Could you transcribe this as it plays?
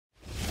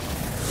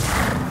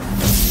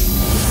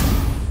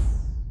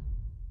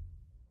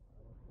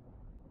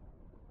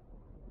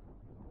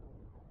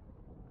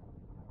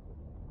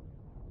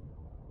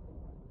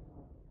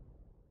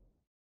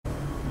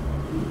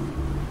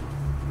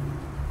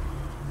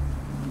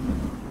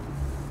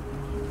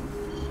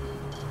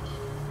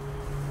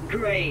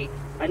Great.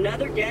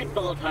 Another dead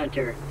Vault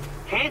Hunter.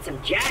 Handsome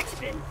Jack's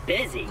been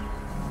busy.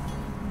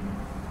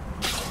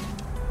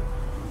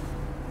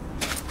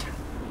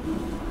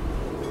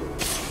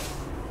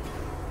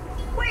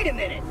 Wait a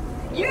minute.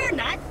 You're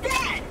not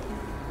dead!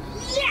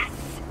 Yes!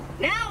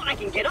 Now I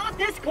can get off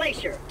this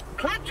glacier.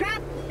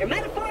 Claptrap, your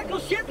metaphorical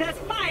ship has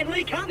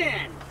finally come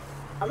in.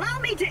 Allow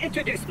me to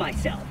introduce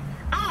myself.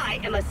 I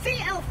am a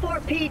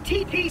CL4P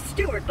TP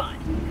steward bot,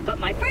 but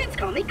my friends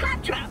call me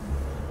Claptrap.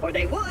 Or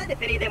they would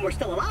if any of them were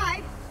still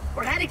alive,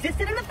 or had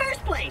existed in the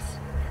first place.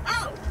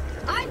 Oh,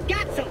 I've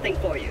got something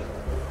for you.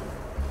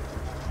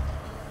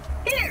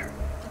 Here,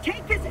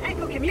 take this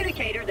echo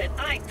communicator that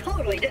I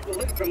totally didn't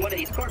loot from one of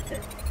these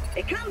corpses.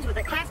 It comes with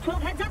a Class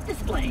 12 heads-up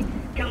display,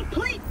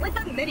 complete with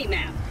a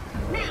mini-map.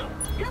 Now,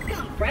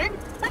 come, friend.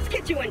 Let's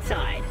get you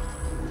inside.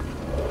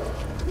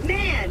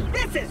 Man,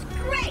 this is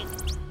great!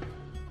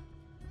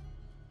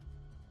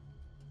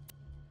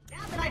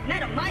 Now that I've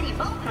met a mighty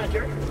Vault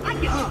Hunter, I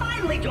can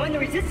finally join the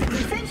Resistance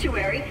and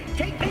Sanctuary,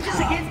 take vengeance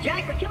against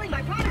Jack for killing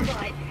my product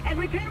line, and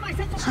repair my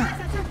central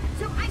processor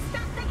so I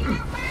stop thinking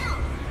out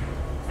loud!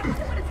 I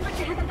wonder what it's like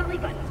to have a belly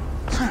button.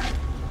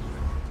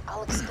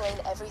 I'll explain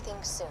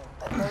everything soon,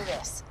 but know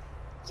this.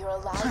 You're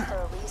alive for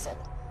a reason,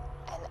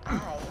 and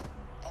I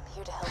am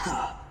here to help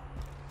you.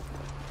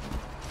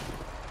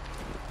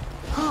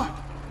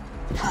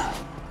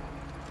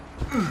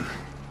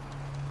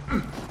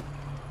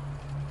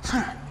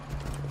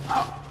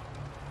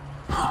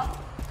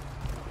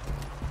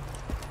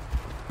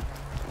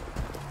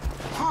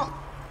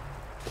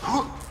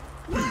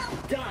 Well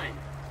done!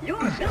 Your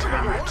ability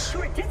to walk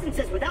short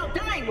distances without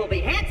dying will be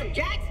Handsome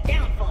Jack's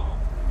downfall.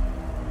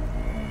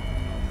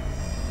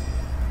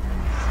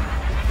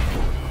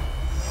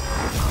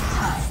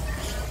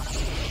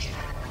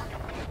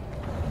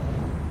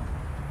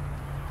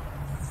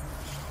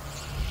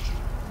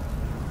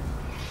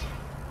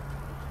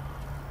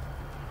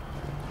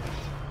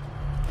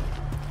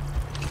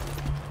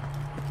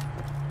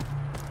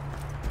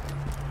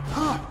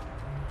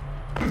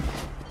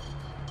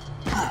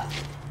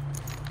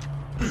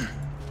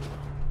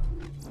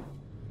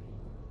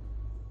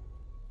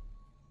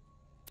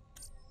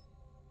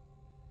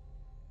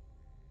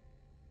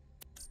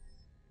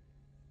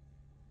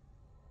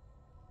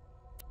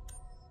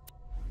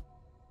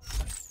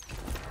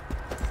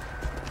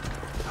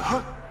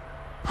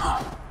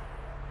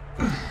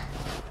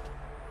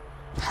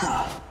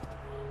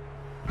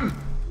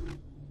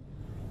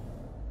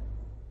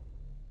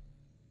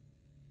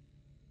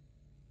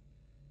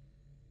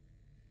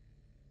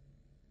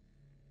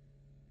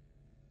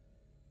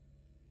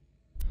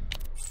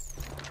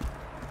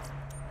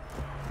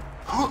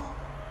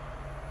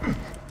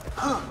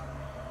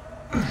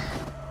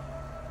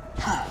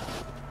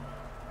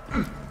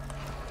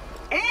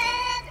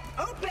 And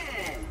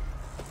open!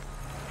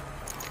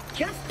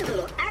 Just a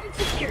little added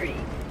security.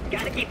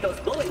 Gotta keep those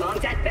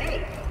bullymongs at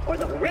bay, or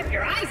they'll rip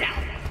your eyes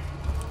out.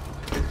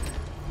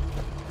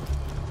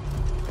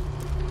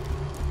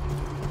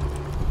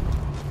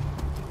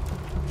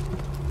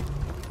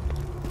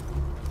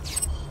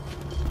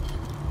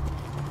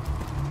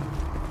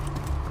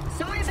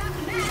 Sorry about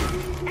the mess.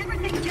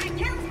 Everything Jack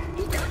kills,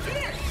 he dumps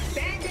here.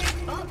 Bandits,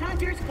 Vault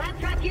Hunters,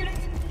 Claptrap units.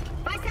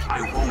 If I sound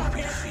crazy about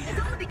this, it's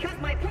only because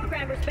my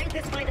programmers made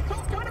this my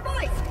default tone of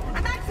voice.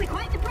 I'm actually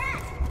quite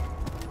depressed.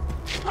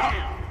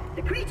 Now,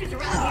 the creatures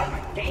around here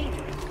are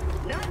dangerous.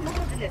 None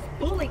more than this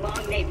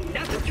bullymong named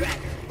Knuckle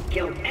Dragger.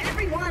 Killed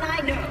everyone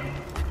I know.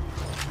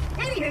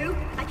 Anywho,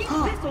 I keep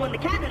a pistol in the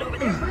cabinet over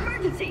there for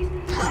emergencies.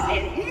 But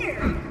in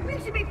here,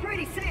 we should be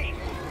pretty safe.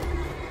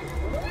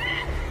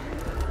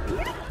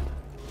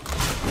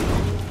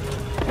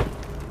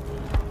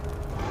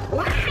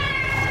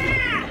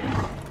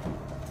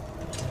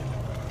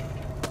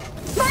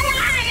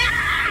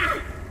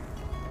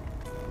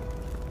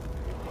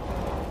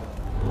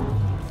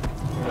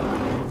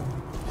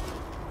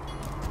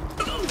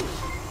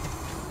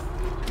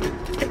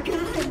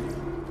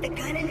 The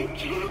gun in the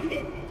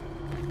cabinet.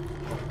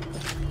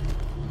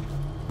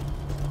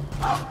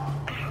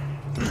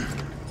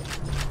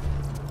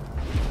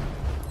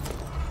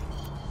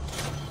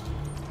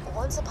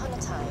 Once upon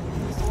a time,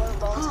 4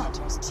 Vault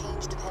Hunters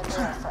changed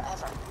Pandora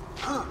forever.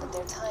 But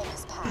their time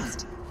has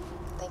passed.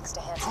 Thanks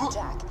to Handsome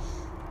Jack,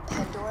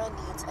 Pandora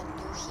needs a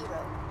new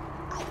hero.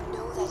 I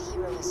know that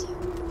hero is you.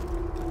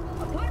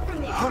 Apart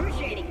from the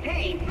excruciating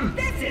pain,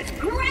 this is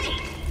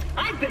great!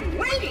 I've been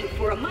waiting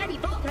for a mighty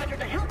Vault Hunter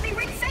to help me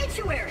reach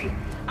Sanctuary.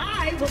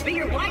 I will be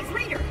your wise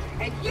leader,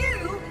 and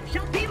you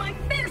shall be my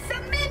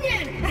fearsome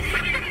minion!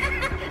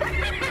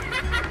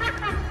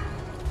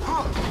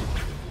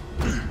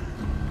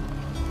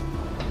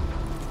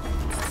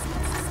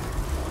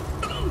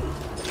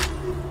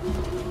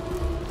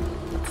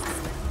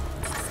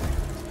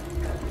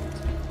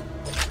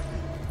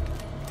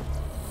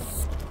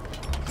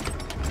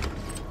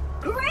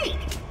 Great!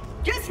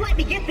 Just let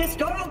me get this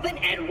door open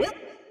and we'll...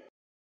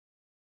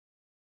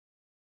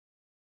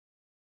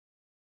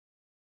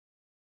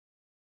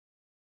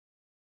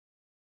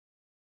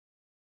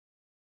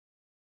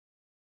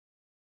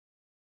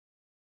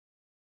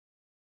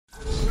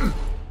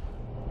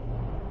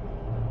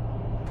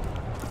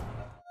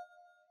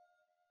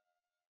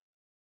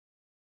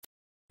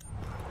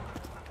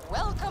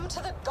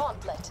 Welcome to the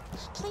gauntlet.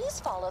 Please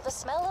follow the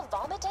smell of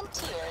vomit and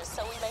tears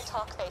so we may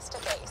talk face to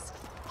face.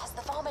 As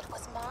the vomit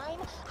was mine,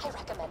 I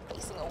recommend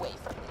facing away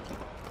from me.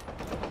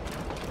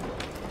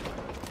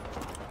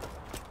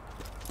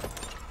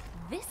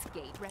 This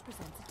gate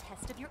represents a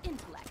test of your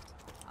intellect.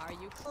 Are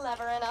you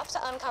Clever enough to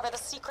uncover the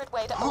secret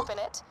way to open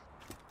it?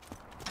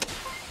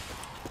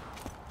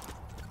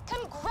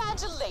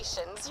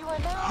 Congratulations, you are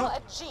now a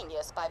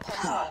genius by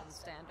Pendragon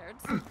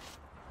standards?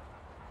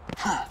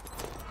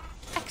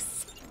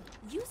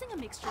 Using a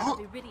mixture of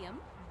iridium,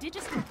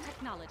 digital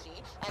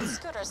technology, and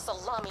Scooter's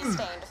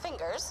salami-stained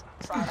fingers,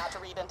 try not to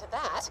read into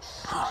that,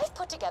 I've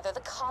put together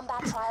the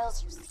combat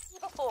trials you see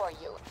before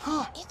you.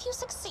 If you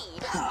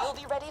succeed, you'll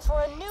be ready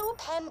for a new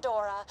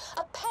Pandora,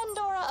 a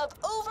Pandora of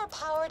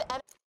overpowered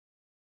and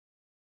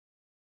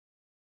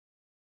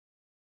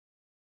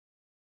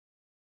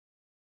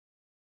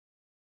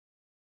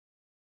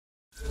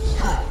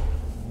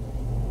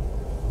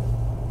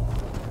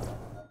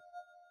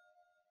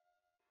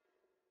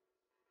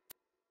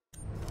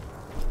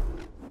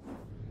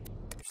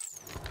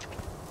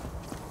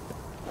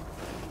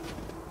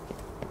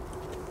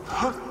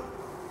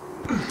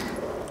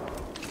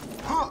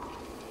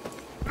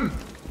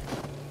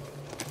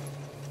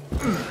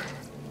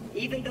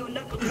Even though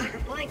Knuckle Dragger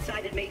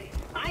blindsided me,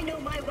 I know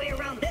my way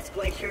around this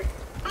glacier.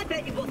 I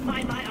bet you will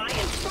find my eye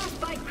in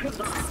frostbite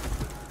crevasse.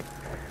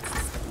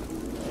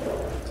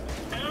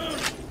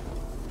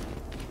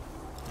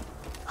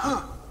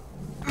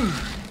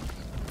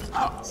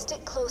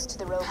 Stick close to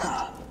the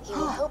robot. He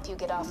will help you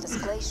get off this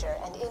glacier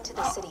and into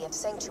the city of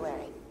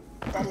Sanctuary.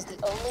 That is the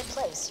only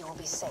place you will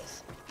be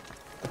safe.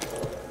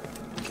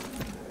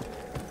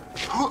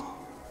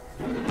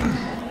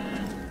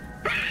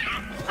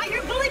 I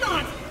hear bully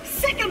bombs!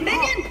 Sick 'em,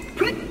 minion!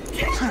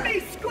 Protect me,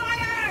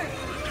 Squire!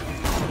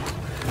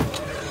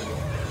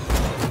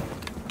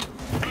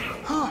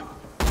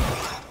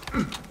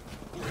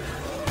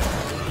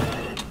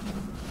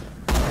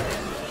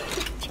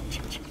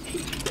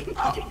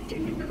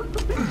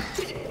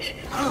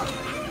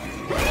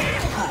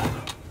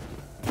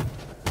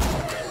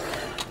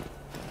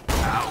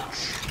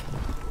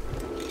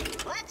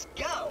 Let's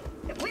go!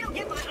 If we don't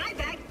get my eye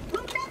back,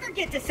 we'll never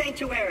get to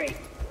Sanctuary!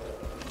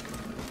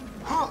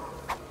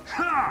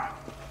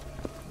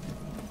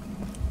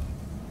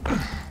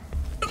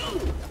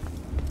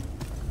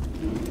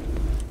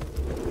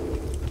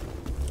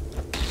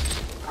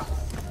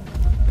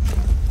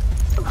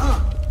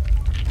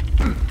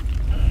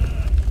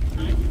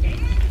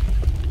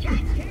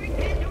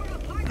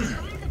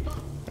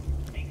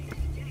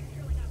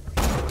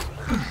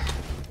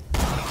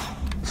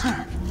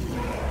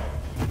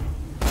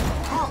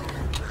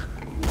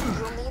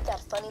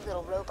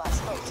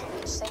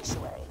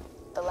 Sanctuary,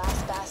 the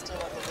last bastion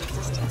of the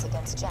resistance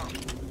against Jack,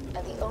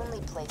 and the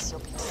only place you'll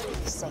be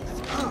truly safe.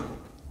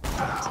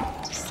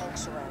 Get to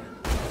Sanctuary.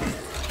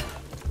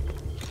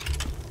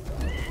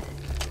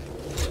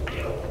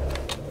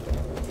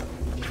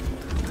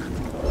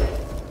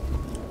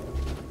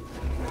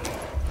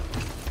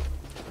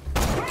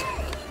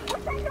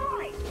 What's that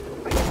noise?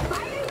 Are you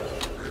fighting?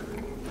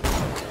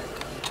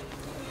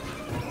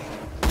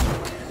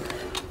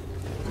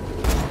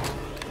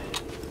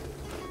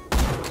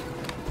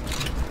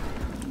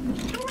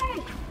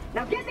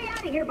 Now get me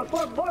out of here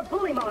before more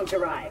bully mongs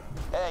arrive.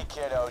 Hey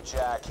kiddo,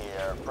 Jack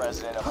here,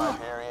 president of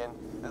Hyperion.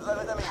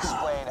 Let me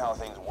explain how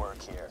things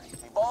work here.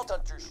 The Vault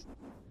Hunters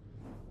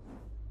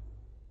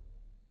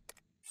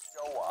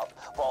show up,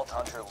 Vault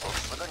Hunter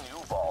looks for the new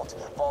vault,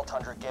 Vault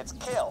Hunter gets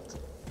killed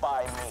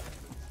by me.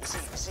 You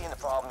see the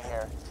problem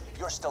here?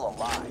 You're still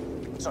alive.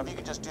 So if you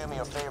could just do me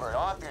a favor and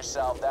off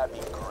yourself, that'd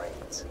be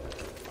great.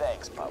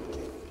 Thanks,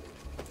 Pumpkin.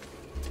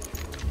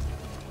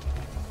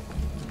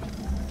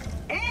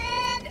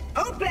 And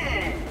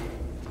open!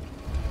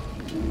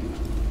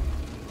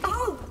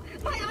 Oh,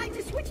 my eye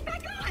just switched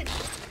back on!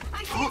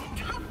 I see a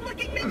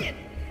tough-looking minion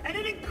and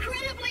an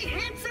incredibly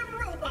handsome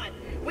robot,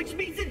 which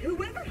means that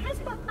whoever has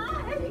my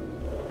eye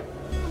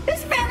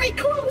is very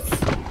close!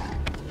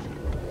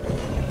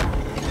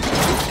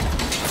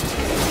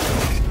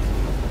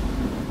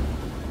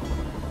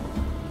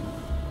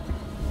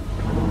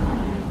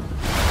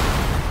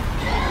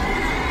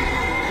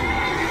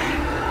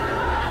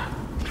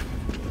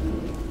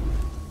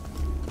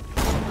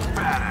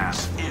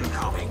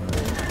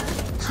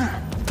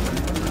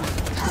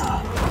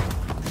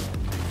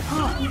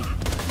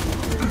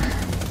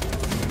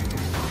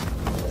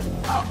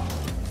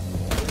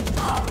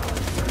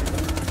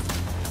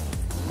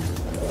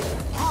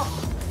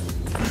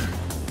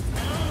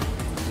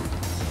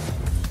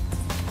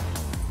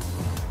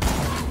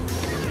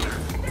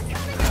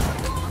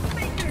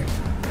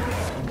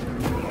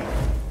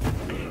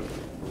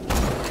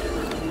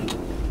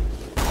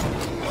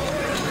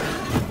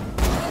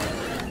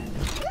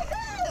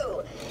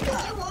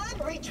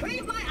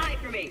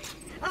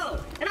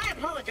 Oh, and I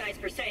apologize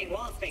for saying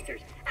wall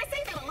sphincters. I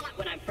say that a lot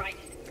when I'm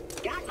frightened.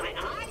 Got my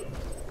eye?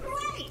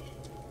 Great!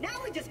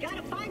 Now we just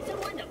gotta find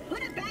someone to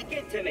put it back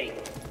into me.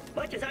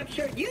 Much as I'm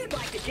sure you'd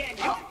like to jam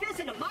your fist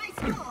into my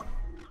skull.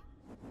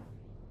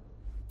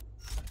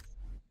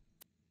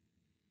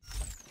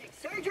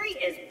 Surgery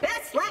is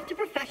best left to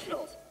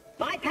professionals.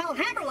 My pal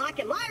Hammerlock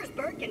in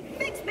Liarsburg can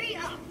fix me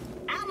up.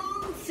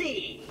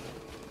 Allons-y.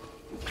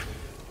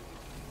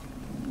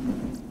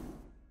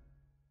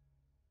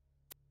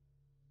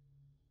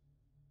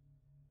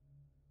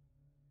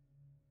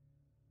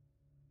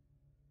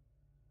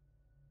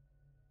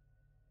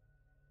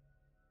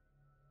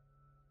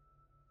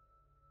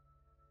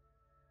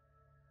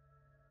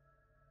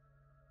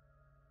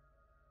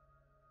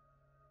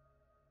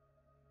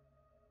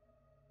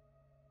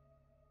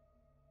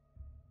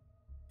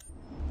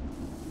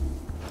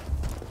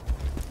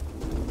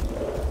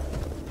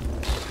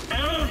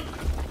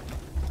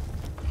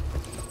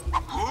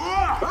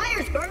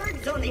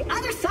 Liarsburg's on the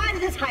other side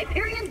of this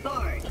Hyperion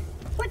barge.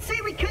 Let's say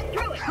we cut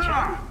through it, chum.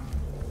 Ha!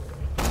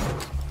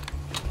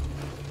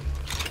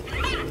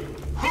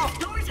 This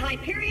door's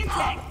Hyperion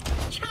tech.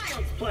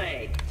 Child's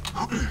play.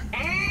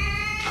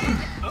 And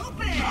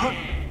open!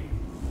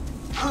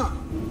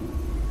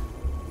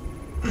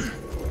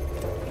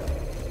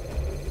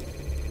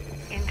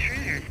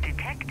 Intruders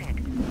detected.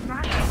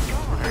 Locking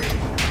door.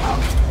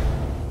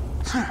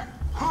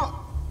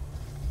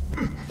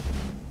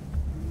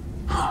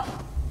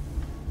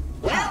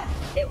 Well,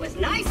 it was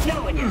nice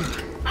knowing you.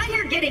 I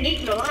hear getting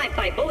eaten alive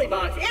by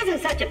bullybogs isn't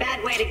such a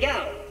bad way to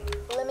go.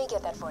 Let me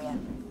get that for you.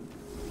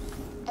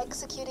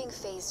 Executing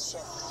phase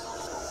shift.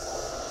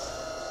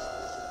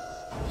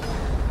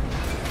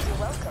 You're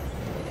welcome.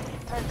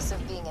 Perks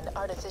of being an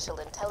artificial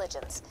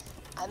intelligence.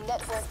 I'm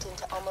networked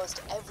into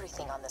almost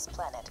everything on this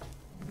planet.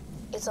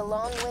 It's a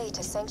long way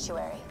to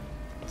Sanctuary.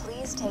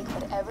 Please take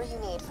whatever you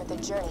need for the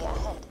journey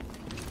ahead.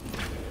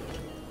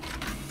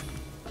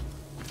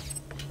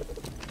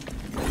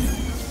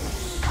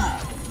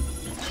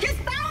 Just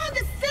follow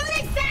the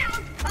soothing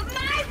sound of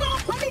my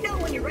voice. Let me know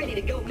when you're ready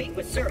to go meet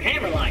with Sir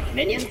Hammerlock,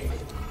 minion.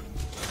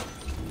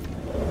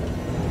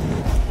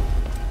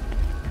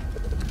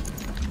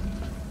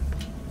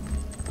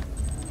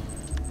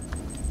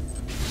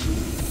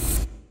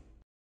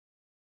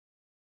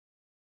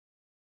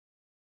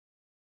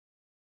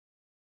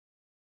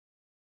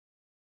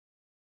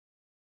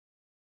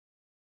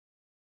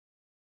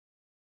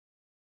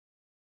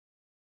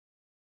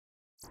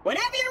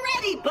 Whenever you're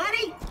ready,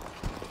 buddy.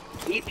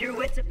 Keep your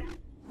wits about.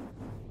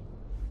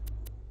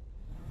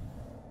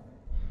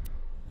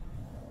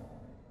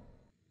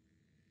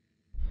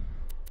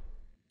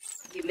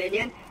 You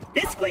minion,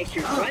 this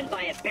glacier's run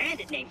by a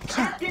bandit named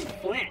Captain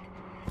Flint.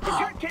 The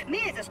jerk kept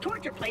me as his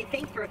torture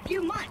plaything for a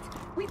few months.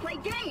 We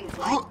played games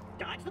like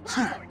dodge the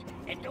blackboard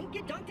and don't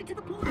get dunked into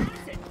the pool of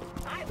acid.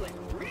 I was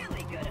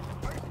really good at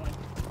the first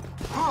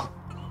one.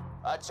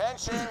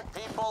 Attention,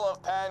 people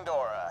of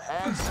Pandora.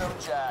 Handsome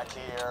Jack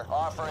here,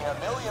 offering $1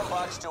 million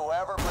to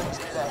whoever brings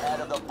me the head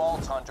of the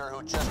Vault Hunter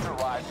who just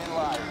arrived in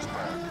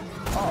Liarsburg.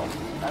 Oh,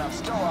 and I'm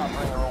still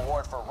offering a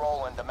reward for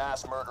Roland, the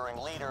mass-murdering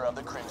leader of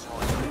the Crimson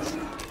Reapers.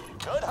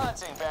 Good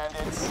hunting,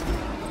 bandits.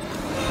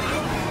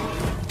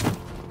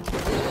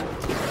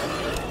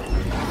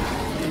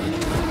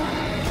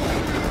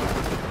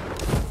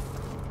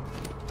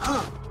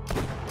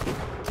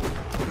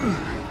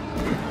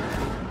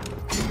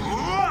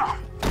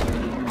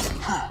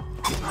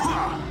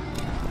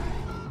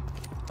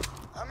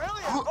 $1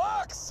 million?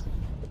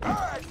 All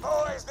right,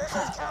 boys, this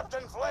is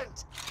Captain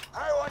Flint.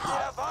 I want you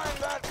to find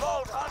that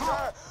Vault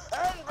Hunter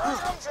and bring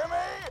him to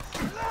me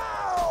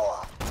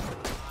now!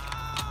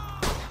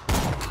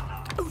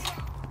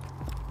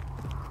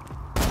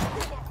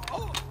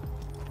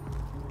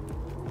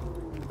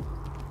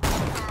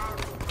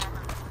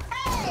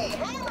 Hey,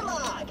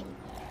 Hammerlock!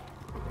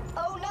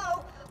 Oh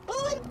no,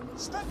 bully!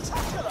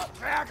 Spectacular!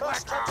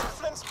 First Captain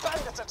Flint's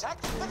bandits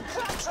attack, then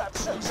Claptrap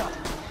shows up.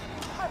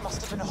 I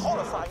must have been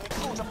horrifyingly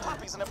cruel to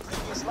puppies in a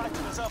previous life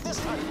to deserve this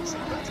kind of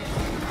treatment.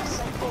 I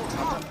say, Vault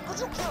Hunter, could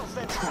you kill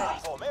Flint's men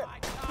for me?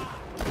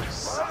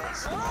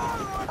 Something's wrong!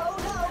 Oh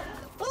no,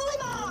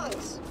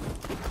 bullymongs!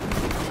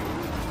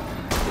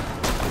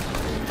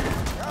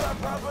 Got a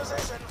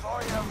proposition for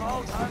you,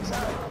 Vault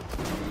Hunter.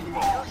 You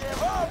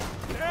give up,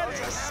 we'll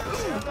just shoot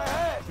you in the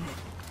head.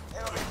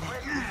 It'll be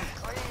quick,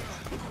 clean,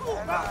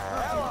 and a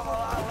hell of a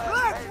lot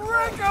less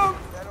painful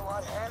than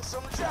what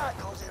Handsome Jack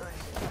will do to you.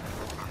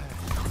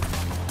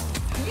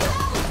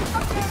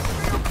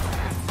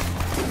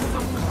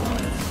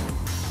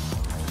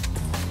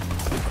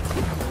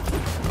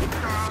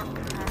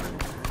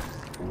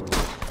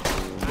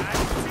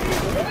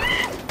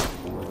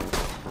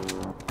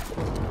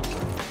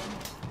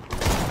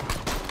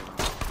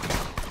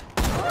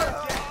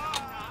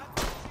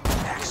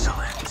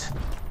 Excellent.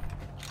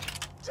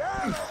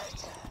 Damn it!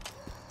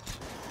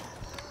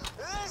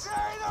 This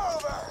ain't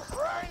over,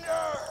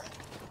 Grinder!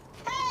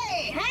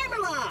 Hey,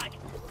 Hammerlock!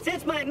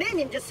 Since my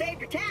minion just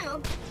saved your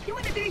town, you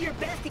want to do your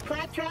bestie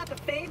Claptrap a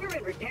favor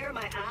and repair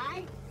my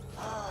eye?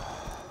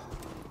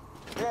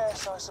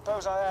 Yes, I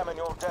suppose I am in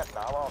your debt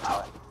now, aren't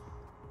I?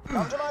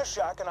 Come to my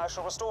shack and I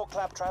shall restore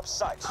Claptrap's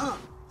sight.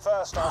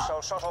 First, I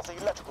shall shut off the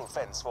electrical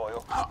fence for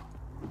you.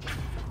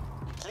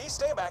 Please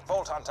stay back,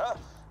 Vault Hunter.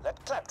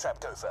 Let Claptrap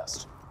go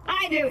first.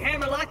 I knew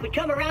Hammerlock would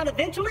come around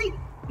eventually.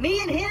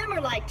 Me and him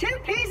are like two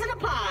peas in a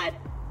pod.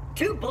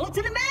 2 bullets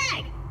in a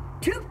mag!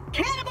 2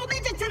 cannibal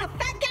midgets in a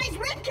fat guy's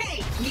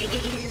ribcage!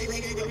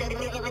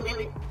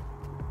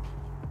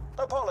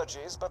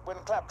 Apologies, but when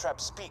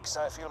Claptrap speaks,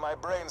 I feel my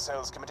brain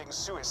cells committing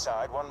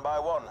suicide one by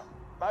one.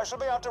 I shall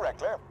be out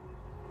directly.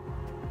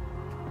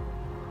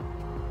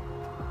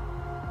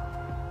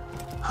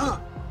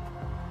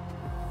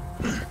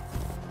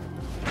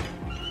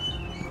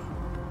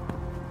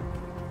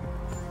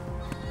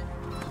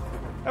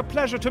 A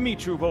pleasure to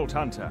meet you, Vault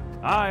Hunter.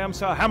 I am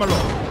Sir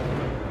Hammerlord.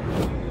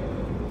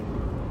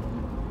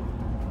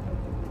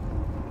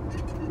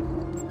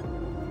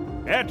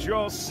 At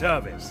your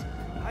service.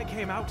 I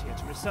came out here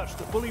to research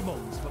the bully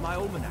moles for my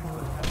almanac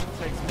that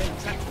plays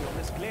men trapped me on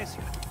this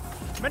glacier.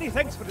 Many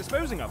thanks for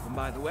disposing of them,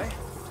 by the way.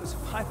 To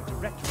survive a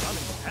direct run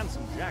with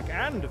Handsome Jack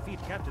and defeat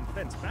Captain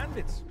Flint's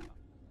bandits.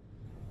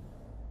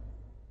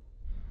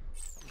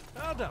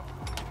 Adam,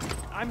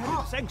 I'm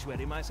headed to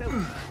Sanctuary myself.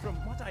 From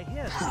what I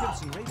hear, the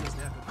Crimson Raiders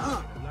there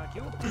don't like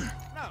you.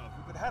 Now, if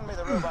you could hand me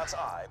the robot's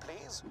eye,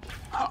 please.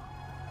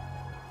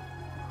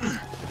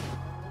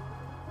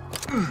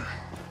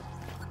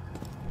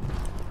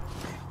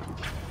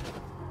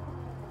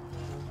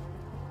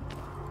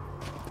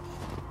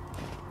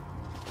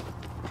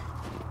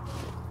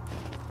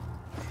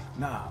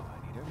 Now,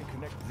 I need only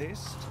connect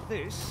this to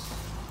this.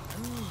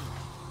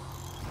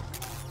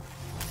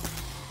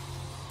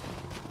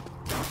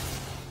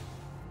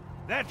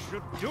 That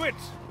should do it!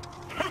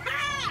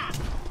 Ha-ha!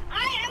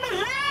 I am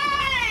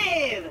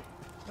alive!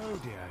 Oh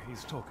dear,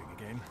 he's talking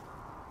again.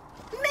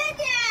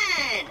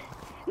 Minion!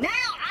 Now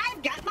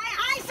I've got my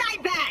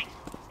eyesight back!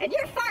 And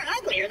you're far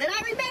uglier than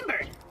I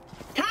remembered!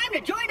 Time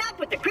to join up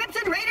with the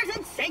Crimson Raiders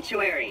in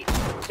Sanctuary!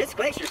 This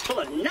glacier's full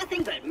of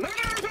nothing but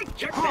murderers or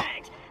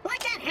jerkbags, like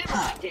that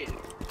Hammerlock dude!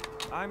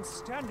 I'm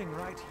standing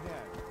right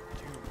here,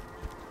 dude.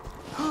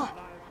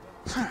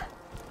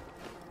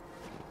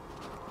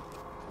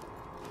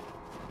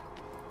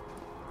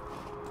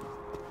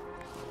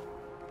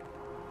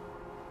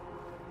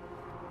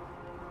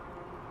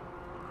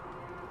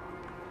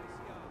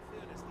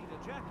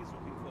 Jack is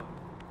looking for.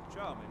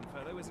 Charming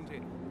fellow, isn't he?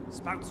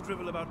 Spouts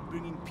drivel about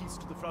bringing peace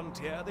to the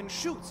frontier, then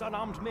shoots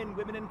unarmed men,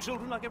 women, and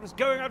children like it was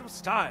going out of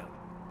style.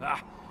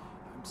 Ah,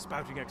 I'm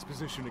spouting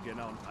exposition again,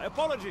 aren't I?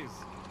 Apologies!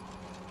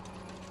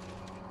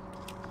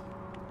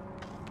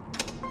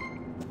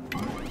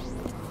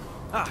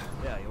 Ah,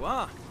 there you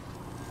are.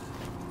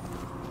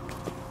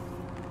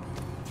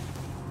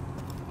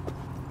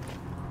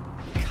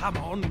 Come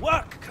on,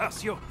 work,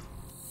 curse you!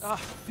 Ah,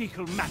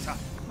 fecal matter.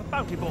 The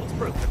bounty board's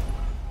broken.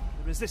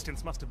 The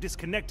Resistance must have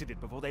disconnected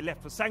it before they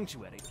left for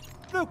Sanctuary.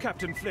 Though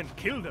Captain Flint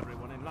killed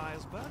everyone in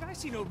Liarsburg, I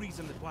see no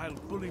reason that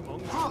wild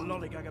bullymongs will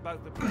lollygag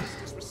about the place,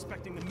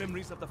 disrespecting the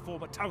memories of the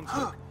former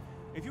townsfolk.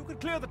 If you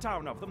could clear the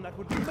town of them, that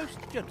would be most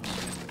gentle.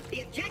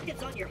 The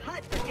objectives on your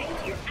HUD pertain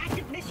to your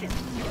active mission.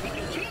 You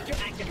can change your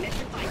active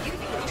mission by using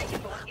the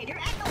mission book in your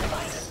Echo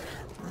device.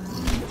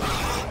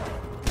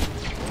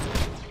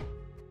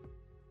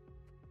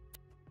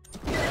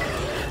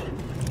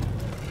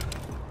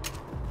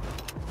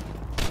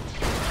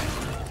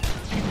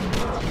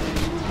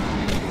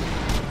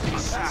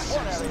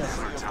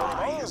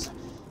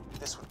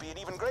 This would be an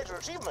even greater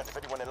achievement if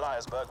anyone in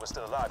Liarsburg was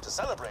still alive to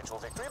celebrate your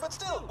victory, but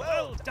still,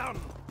 Well done!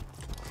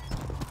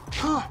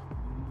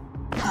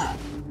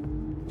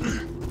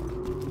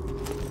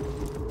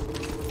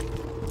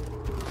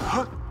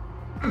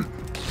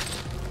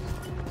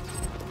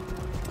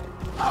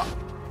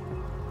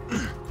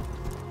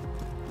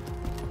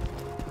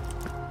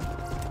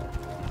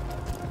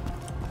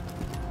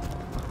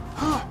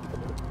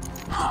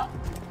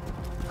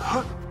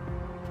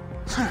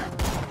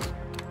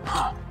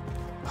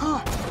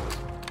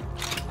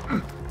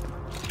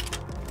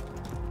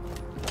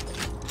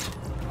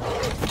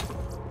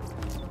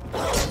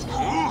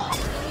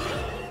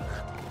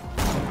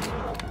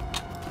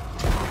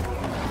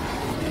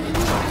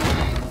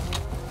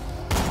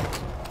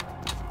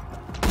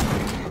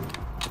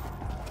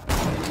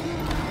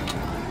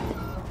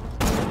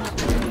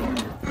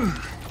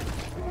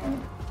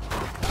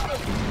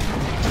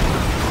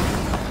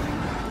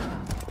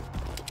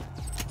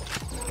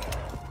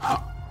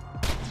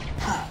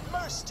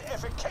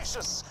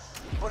 efficacious.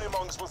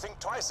 Bullymongs will think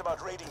twice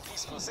about raiding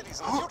peaceful cities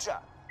in the future.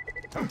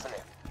 Hopefully.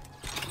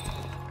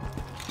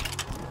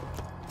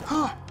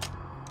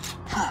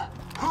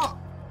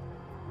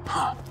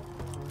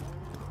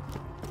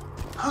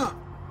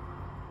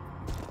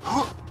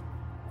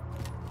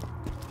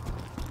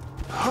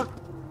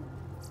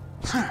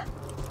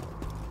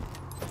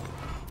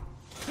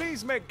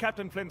 Please make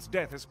Captain Flint's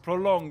death as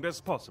prolonged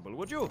as possible,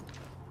 would you?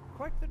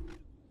 Quite the...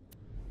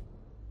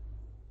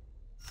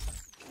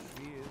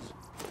 He is.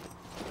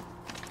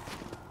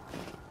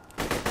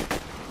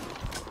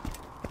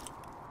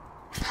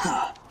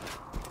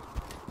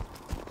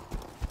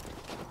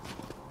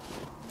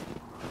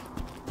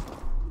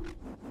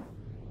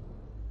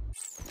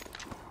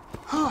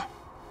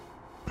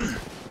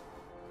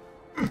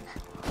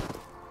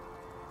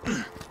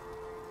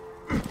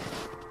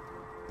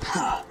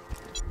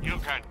 You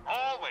can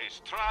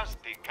always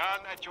trust the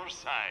gun at your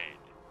side.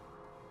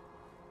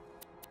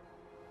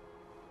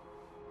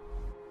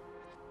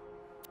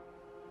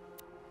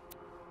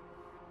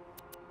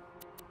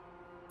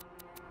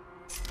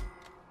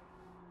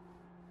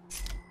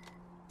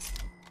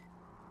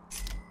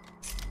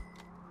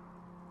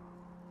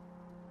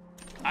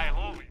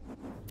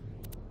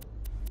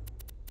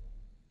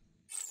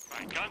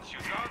 guns you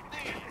don't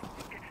need.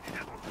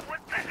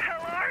 What the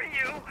hell are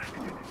you?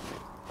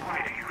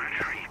 Why do you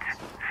retreat?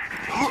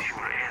 Face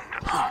your end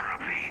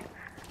honorably.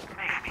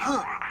 Make me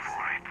work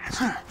for it.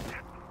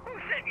 Who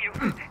sent you?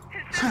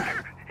 His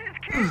sister? His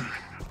kids?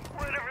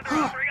 Whatever they're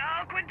offering,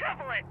 I'll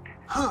quintuple it.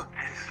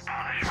 This is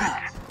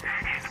punishment.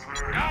 His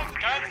murder will be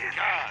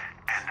gone.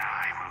 And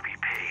I will be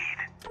paid.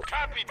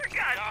 Copy. For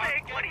God's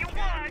sake, what do you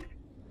want?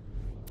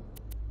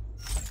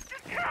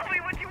 Just tell me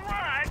what you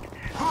want.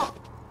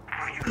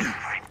 For you to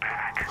fight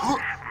back.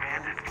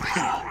 Men that fight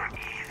you are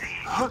easy.